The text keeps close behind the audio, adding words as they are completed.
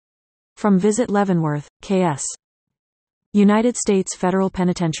From Visit Leavenworth, KS. United States Federal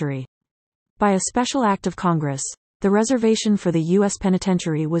Penitentiary. By a special act of Congress, the reservation for the U.S.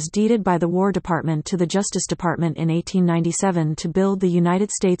 Penitentiary was deeded by the War Department to the Justice Department in 1897 to build the United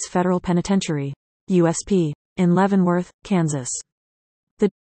States Federal Penitentiary, USP, in Leavenworth, Kansas.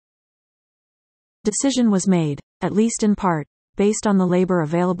 The decision was made, at least in part, based on the labor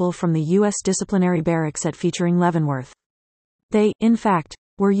available from the U.S. disciplinary barracks at featuring Leavenworth. They, in fact,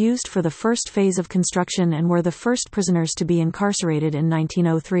 were used for the first phase of construction and were the first prisoners to be incarcerated in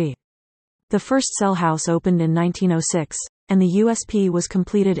 1903. The first cell house opened in 1906, and the USP was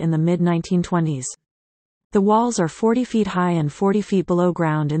completed in the mid-1920s. The walls are 40 feet high and 40 feet below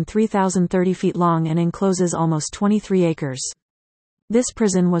ground and 3,030 feet long and encloses almost 23 acres. This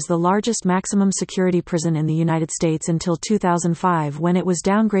prison was the largest maximum security prison in the United States until 2005, when it was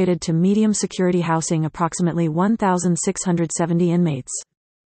downgraded to medium security, housing approximately 1,670 inmates.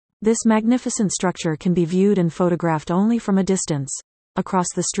 This magnificent structure can be viewed and photographed only from a distance, across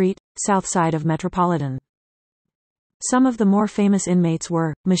the street, south side of Metropolitan. Some of the more famous inmates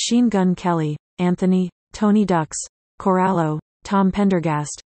were Machine Gun Kelly, Anthony, Tony Ducks, Corallo, Tom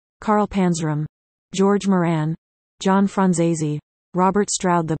Pendergast, Carl Panzram, George Moran, John Franzese, Robert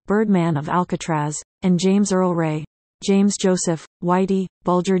Stroud the Birdman of Alcatraz, and James Earl Ray, James Joseph, Whitey,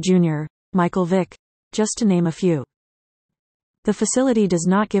 Bulger Jr., Michael Vick, just to name a few. The facility does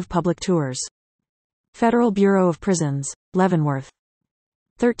not give public tours. Federal Bureau of Prisons, Leavenworth.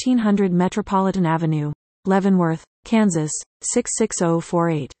 1300 Metropolitan Avenue, Leavenworth, Kansas,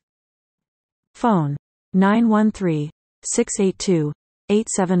 66048. Phone: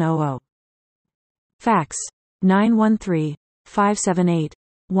 913-682-8700. Fax: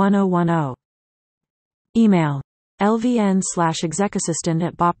 913-578-1010. Email: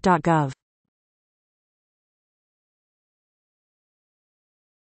 lvn/execassistant@bop.gov.